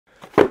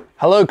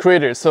Hello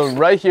creators, so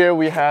right here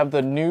we have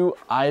the new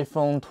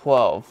iPhone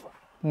 12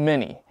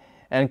 mini.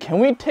 And can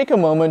we take a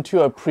moment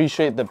to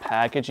appreciate the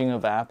packaging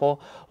of Apple?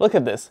 Look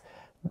at this.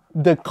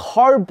 The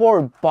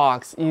cardboard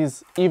box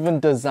is even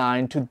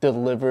designed to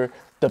deliver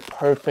the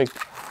perfect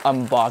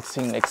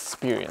unboxing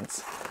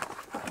experience.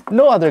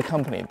 No other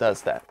company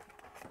does that.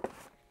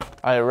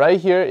 Alright, right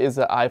here is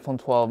the iPhone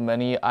 12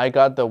 mini. I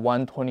got the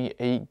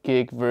 128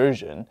 gig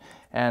version.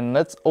 And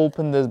let's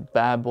open this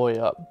bad boy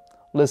up.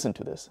 Listen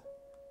to this.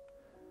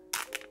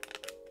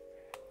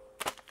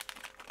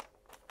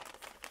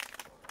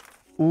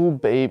 Ooh,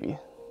 baby,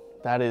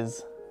 that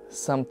is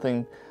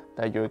something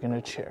that you're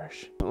gonna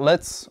cherish.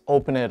 Let's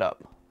open it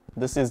up.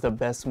 This is the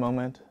best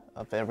moment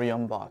of every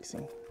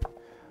unboxing.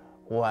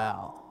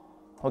 Wow.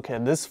 Okay,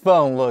 this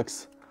phone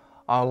looks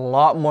a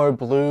lot more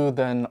blue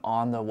than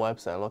on the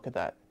website. Look at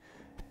that.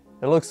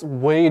 It looks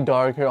way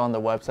darker on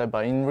the website,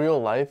 but in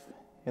real life,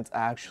 it's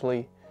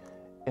actually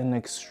an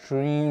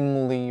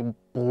extremely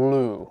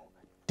blue,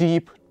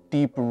 deep,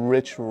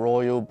 rich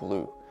royal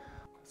blue.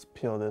 Let's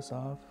peel this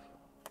off.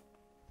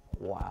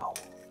 Wow.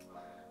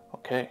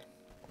 Okay.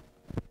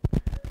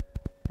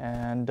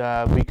 And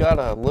we got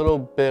a little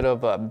bit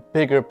of a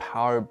bigger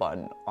power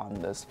button on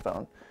this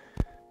phone.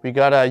 We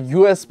got a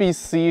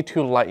USB-C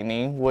to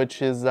Lightning,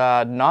 which is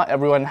not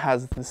everyone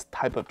has this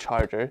type of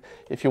charger.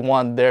 If you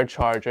want their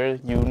charger,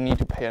 you need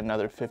to pay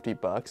another 50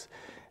 bucks.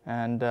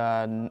 And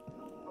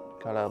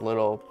got a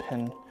little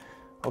pin.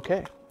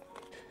 Okay.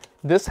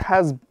 This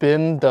has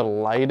been the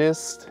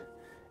lightest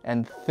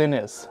and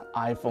thinnest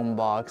iPhone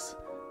box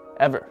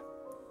ever.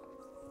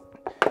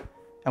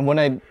 And when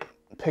I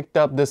picked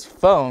up this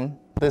phone,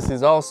 this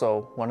is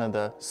also one of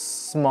the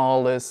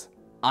smallest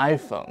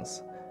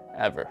iPhones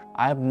ever.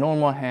 I have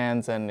normal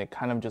hands and it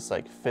kind of just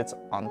like fits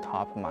on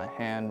top of my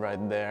hand right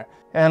there.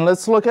 And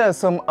let's look at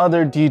some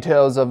other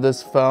details of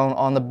this phone.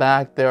 On the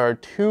back there are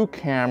two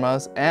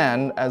cameras,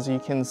 and as you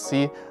can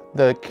see,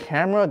 the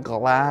camera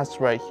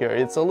glass right here,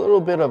 it's a little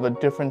bit of a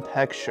different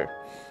texture.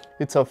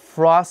 It's a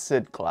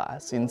frosted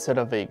glass instead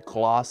of a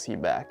glossy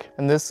back.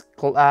 And this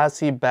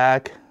glassy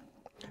back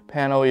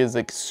panel is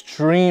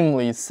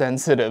extremely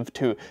sensitive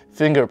to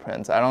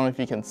fingerprints. I don't know if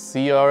you can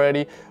see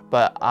already,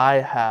 but I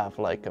have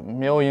like a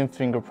million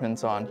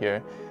fingerprints on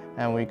here.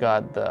 And we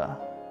got the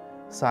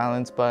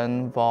silence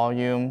button,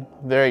 volume,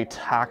 very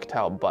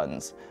tactile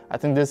buttons. I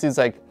think this is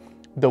like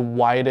the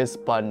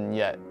widest button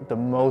yet, the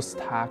most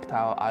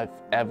tactile I've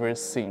ever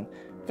seen.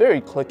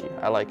 Very clicky,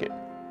 I like it.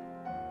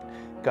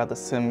 Got the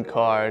SIM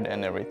card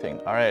and everything.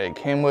 All right, it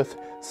came with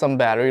some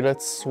battery.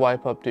 Let's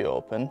swipe up to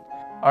open.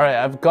 All right,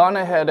 I've gone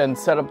ahead and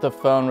set up the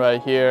phone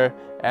right here,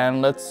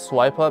 and let's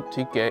swipe up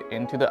to get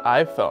into the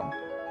iPhone.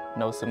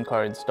 No SIM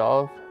card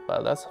installed,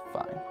 but that's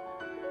fine.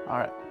 All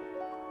right,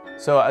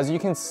 so as you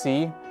can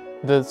see,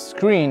 the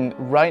screen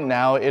right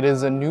now, it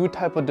is a new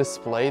type of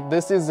display.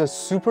 This is a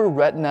Super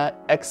Retina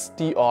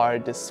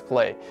XDR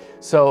display.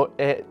 So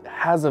it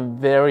has a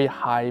very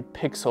high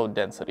pixel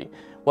density.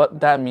 What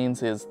that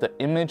means is the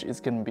image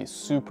is gonna be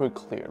super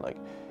clear. Like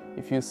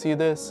if you see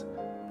this,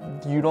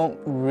 you don't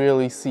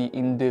really see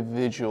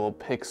individual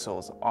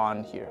pixels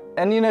on here.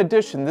 And in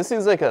addition, this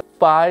is like a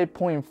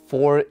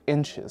 5.4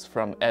 inches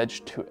from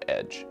edge to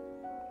edge.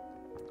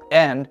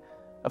 And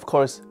of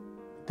course,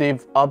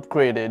 they've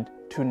upgraded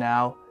to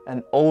now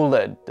an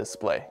OLED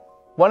display.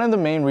 One of the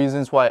main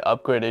reasons why I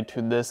upgraded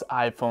to this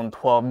iPhone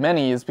 12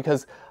 mini is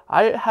because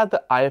I had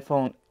the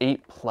iPhone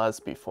 8 Plus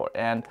before,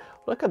 and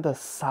look at the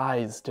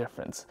size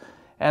difference.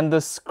 And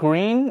the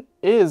screen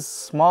is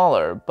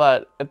smaller,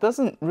 but it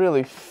doesn't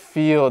really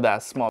feel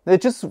that small.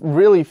 It just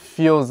really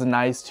feels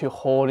nice to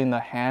hold in the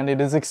hand.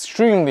 It is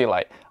extremely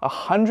light,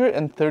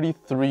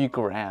 133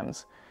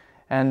 grams.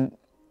 And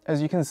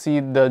as you can see,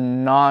 the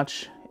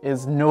notch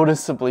is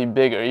noticeably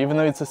bigger, even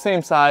though it's the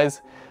same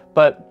size,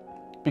 but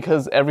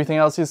because everything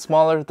else is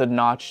smaller, the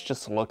notch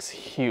just looks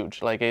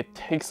huge. Like it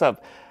takes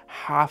up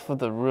half of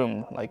the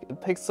room. Like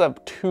it takes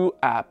up 2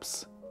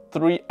 apps,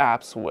 3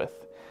 apps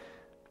width.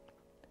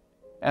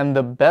 And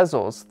the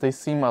bezels, they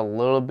seem a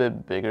little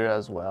bit bigger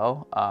as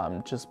well,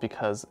 just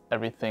because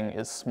everything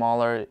is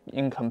smaller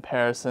in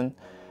comparison.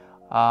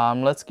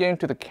 Let's get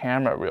into the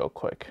camera real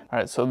quick. All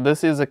right, so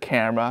this is a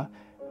camera.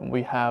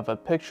 We have a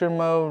picture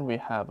mode, we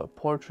have a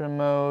portrait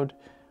mode,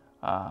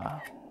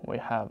 we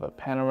have a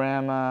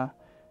panorama,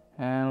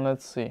 and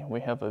let's see,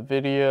 we have a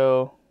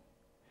video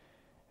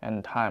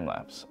and time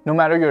lapse. No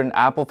matter you're an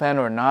Apple fan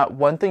or not,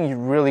 one thing you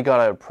really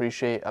gotta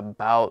appreciate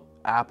about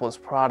Apple's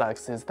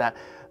products is that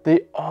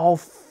they all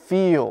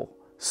feel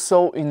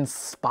so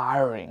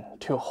inspiring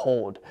to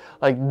hold.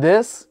 Like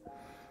this,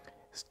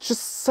 it's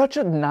just such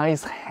a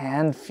nice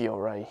hand feel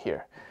right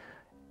here.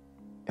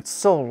 It's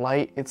so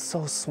light, it's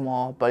so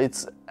small, but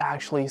it's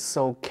actually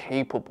so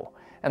capable.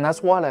 And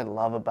that's what I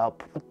love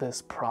about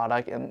this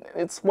product, and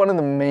it's one of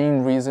the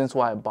main reasons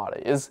why I bought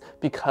it, is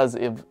because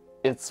of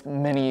its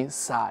mini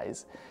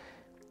size.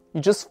 You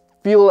just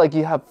feel like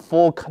you have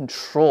full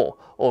control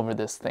over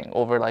this thing,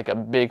 over like a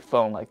big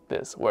phone like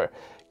this, where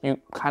you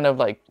kind of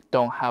like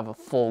don't have a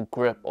full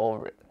grip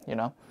over it, you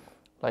know?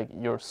 like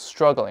you're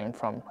struggling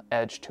from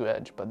edge to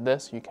edge, but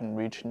this you can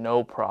reach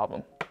no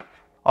problem.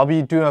 I'll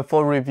be doing a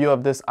full review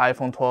of this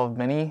iPhone 12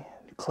 mini.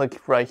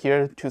 Click right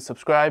here to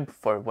subscribe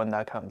for when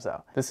that comes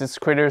out. This is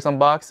Creators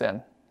Unbox,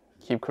 and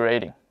keep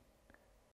creating.